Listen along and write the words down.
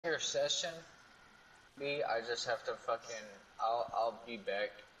your session, B, I just have to fucking. I'll be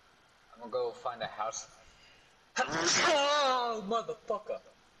back. I'm gonna go find a house. Oh, motherfucker!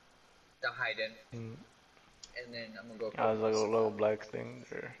 To hide in. And then I'm gonna go. There's like a little black thing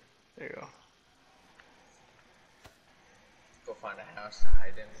there. There you go. Go find a house to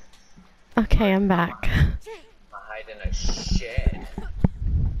hide in. Okay, I'm back. I'm hide in a shed.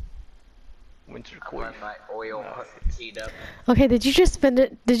 Winter I quake. want my oil heat up. Okay, did you just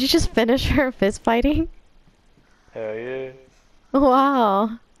finish her fist fighting? Hell yeah.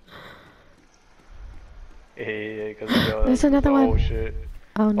 Wow. Yeah, cause There's another one. Oh shit.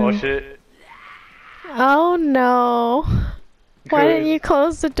 Oh no. Oh shit. Oh no. Why didn't you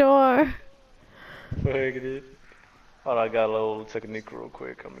close the door? Fuck it. Oh, I got a little technique real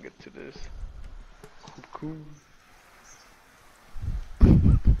quick. I'm gonna get to this. Cool.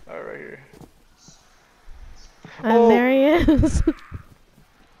 Alright, right here. And there he is.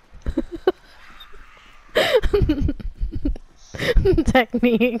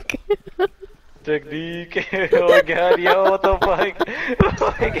 Technique. Technique. Oh my god, yo, what the fuck? Oh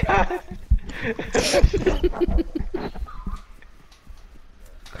my god.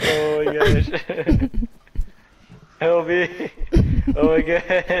 Oh my gosh. Help me. Oh my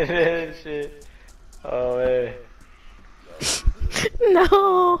god. Shit. Oh man.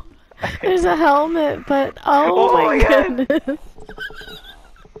 No. There's a helmet, but oh my goodness.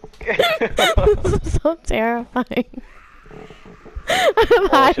 This is so terrifying. I have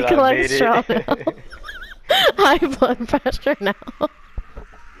high cholesterol now. High blood pressure now.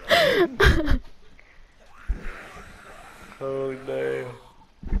 Oh damn.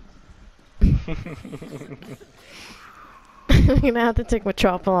 I'm gonna have to take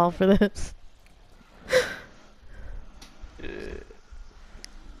Metropolol for this. Yeah.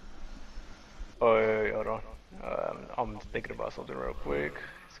 Oh, yeah, hold on. I'm thinking about something real quick.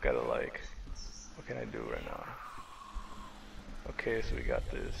 It's gotta like, what can I do right now? Okay, so we got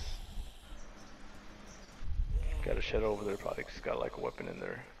this. Got a shed over there, probably just got like a weapon in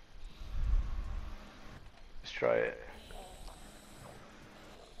there. Let's try it.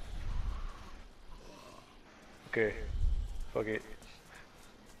 Okay, fuck it.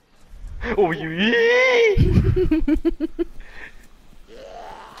 Oh, you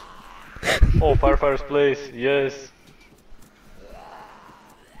Oh, firefighter's place, yes.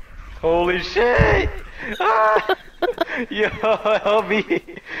 Holy shit! Ah! Yo, help me!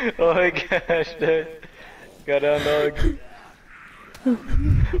 Oh my gosh, dude. Got down, dog.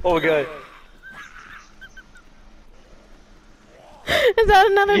 Oh my god. Is that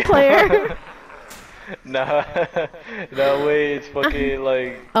another player? Nah, no way, it's fucking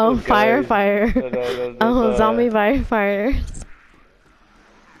like. Oh, firefighter. Oh, zombie uh, firefighters.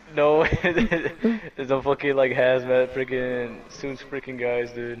 No, there's some fucking like hazmat freaking suits freaking guys,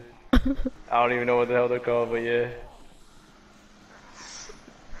 dude. I don't even know what the hell they're called, but yeah.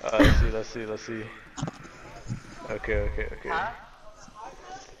 Let's see. Okay. Huh?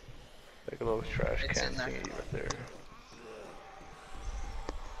 Like a little trash It's can in there. thingy right there.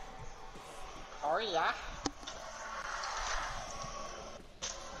 Oh yeah.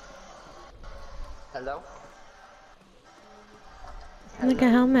 Hello? Like a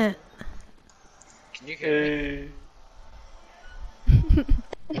helmet. Can you hear me?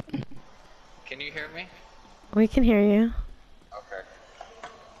 Hey. Can you hear me? We can hear you. Okay.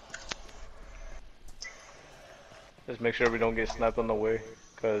 Just make sure we don't get sniped on the way,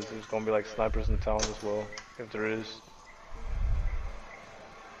 cause there's gonna be like snipers in town as well, if there is.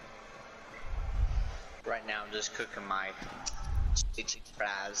 Right now I'm just cooking my chicken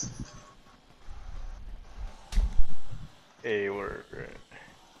fries. Hey, we're.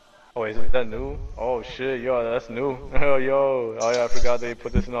 Oh, is that new? Oh shit, yo, that's new. Oh yo, oh yeah, I forgot they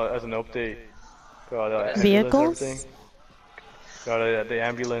put this in as an update. God, Vehicles? Everything. Got the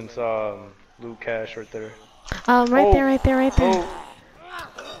ambulance loot cache right there. Right there. Oh,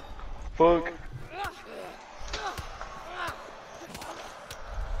 fuck.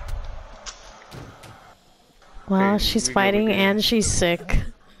 Wow, Okay, she's we fighting good. and she's sick.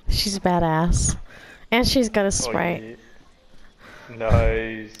 She's badass. And she's got a Sprite. Oh, yeah.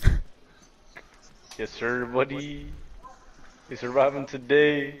 Nice. Yes sir, buddy. You surviving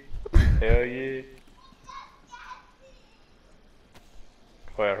today. Hell yeah.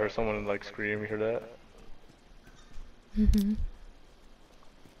 Oh, I heard someone like scream. You hear that? Mhm.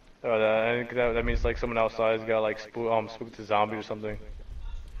 Oh, I think that means like someone outside's got like spooked a zombie or something.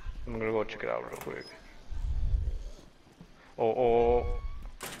 I'm gonna go check it out real quick. Oh.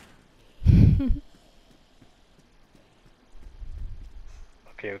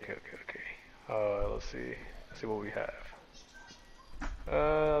 Okay. Let's see what we have.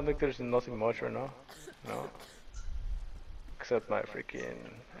 I think there's nothing much right now. No. Except my freaking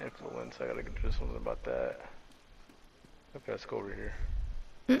influence. I gotta do something about that. Okay, let's go over here.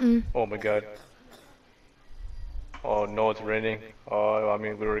 Oh my god. Oh no, it's raining. Oh, I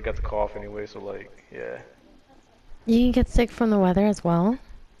mean, we already got the cough anyway, so like, yeah. You can get sick from the weather as well.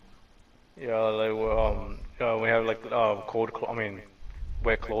 Yeah, like, we have like,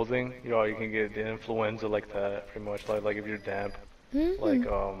 wet clothing. You can get the influenza like that, pretty much. Like if you're damp. Like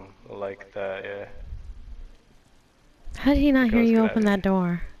that, yeah. How did he not hear Let's you get open outta that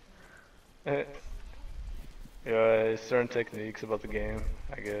door? here. Yeah, certain techniques about the game,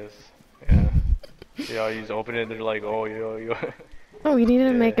 I guess. Yeah. Yeah, you just open it, they're like, oh, yo. Oh, we need to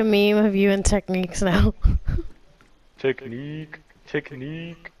Yeah. make a meme of you and techniques now. Technique. Hey,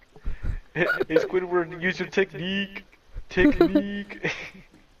 Squidward, use your technique.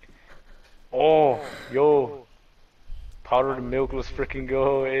 Oh, yo. Powder the milk, let's freaking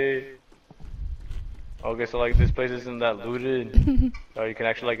go, hey. Okay, so like this place isn't that looted. You can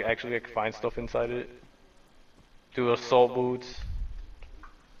actually like find stuff inside it. Do assault boots.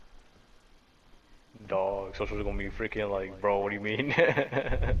 Dog, social's gonna be freaking like, bro, what do you mean?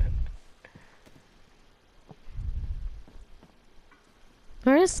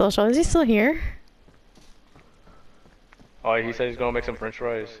 Where is Social? Is he still here? Oh, he said he's gonna make some french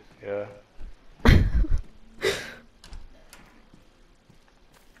fries. Yeah.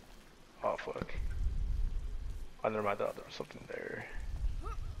 Oh, fuck. I never mind, there was something there.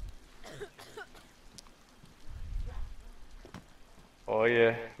 Oh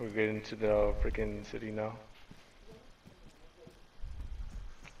yeah, we're getting to the freaking city now.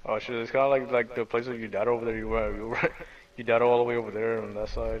 Oh shit, it's kind of like the place where you died over there. You died all the way over there on that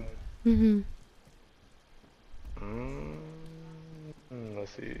side.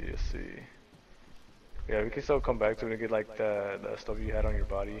 Let's see. Yeah, we can still come back to it and get like the stuff you had on your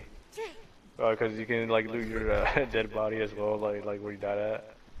body. Because you can like loot your dead body as well, like where you died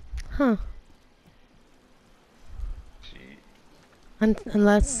at. Huh. Gee.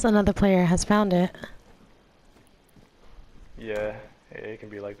 Unless another player has found it. Yeah, it can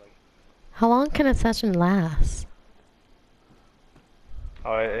be like. How long can a session last?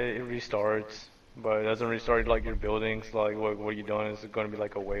 It restarts, but it doesn't restart like your buildings. Like what you doing is gonna be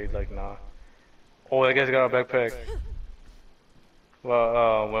like a wait. Like nah. Oh, that guy's got a backpack.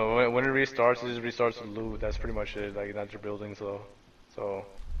 Well, when it restarts, it just restarts the loot. That's pretty much it. Like not your buildings though. So,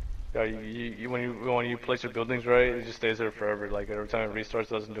 yeah, when you place your buildings right, it just stays there forever. Like every time it restarts, it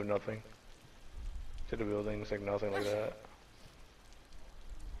doesn't do nothing to the buildings. Like nothing like that.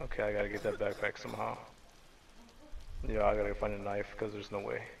 Okay, I gotta get that backpack somehow. Yeah, I gotta find a knife because there's no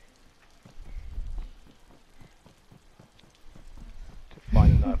way to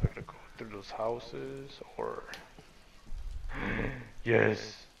find a knife. I gotta go through those houses or.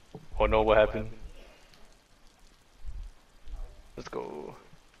 Yes. Oh no, what happened? Let's go.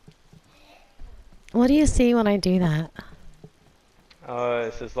 What do you see when I do that?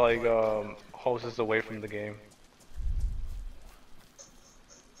 It says like houses away from the game.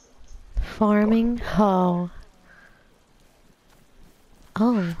 Farming hoe.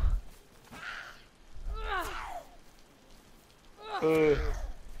 Oh.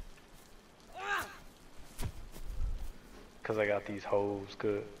 Cause I got these hoes,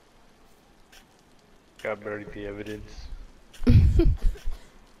 good. Got buried the evidence.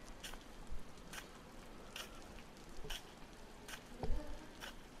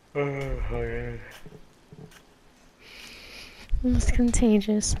 Oh yeah. It's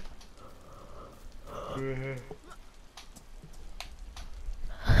contagious.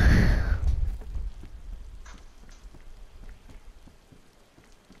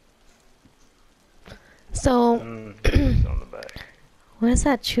 So, On the back. what is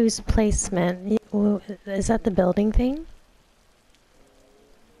that choose placement? Is that the building thing?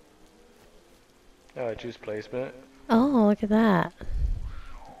 Choose placement. Oh, look at that.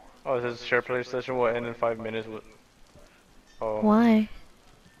 Oh, it says share play session will end in 5 minutes. Oh. Why?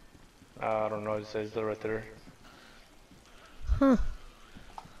 I don't know. It says that right there. Huh.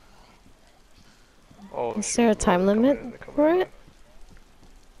 Oh. Is there a time limit for it?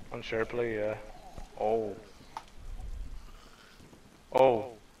 On share play, yeah. Oh.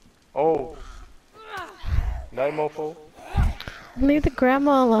 Oh. Night mofo. Leave the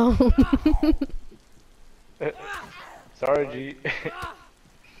grandma alone. Sorry, G.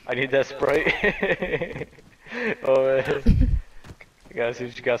 I need that Sprite. Oh man. You gotta see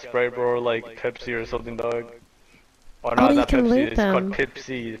if you got Sprite, bro, or like Pepsi or something, dog. Oh no, you not can Pepsi. loot It's them. called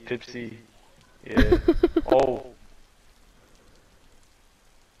Pepsi. Pepsi. Yeah. Oh.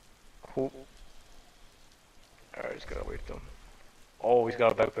 Cool. Alright, just gotta wait them. Oh, he's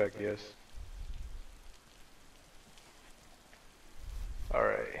got a backpack, yes.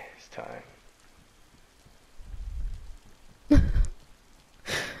 Alright, it's time.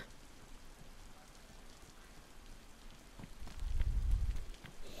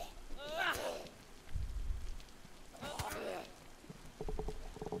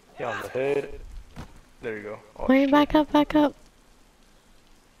 Yeah, on the head. There you go. Oh, Wait, shit. back up, back up.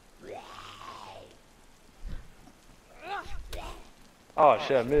 Oh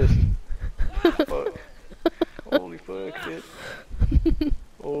shit, I missed. Fuck. Holy fuck, dude.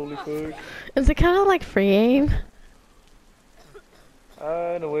 Holy fuck. Is it kind of like free aim?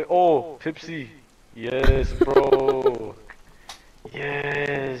 No way. Oh, Pipsy. Yes, bro.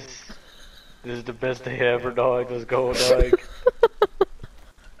 Yes. This is the best day ever, dog. Let's go, dog.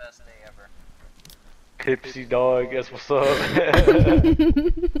 Best day ever. Pipsy, dog. Guess what's up?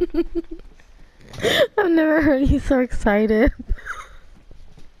 I've never heard you so excited.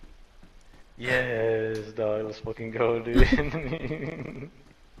 Yes, dog. Let's fucking go, dude.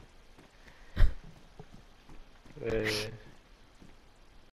 Yeah.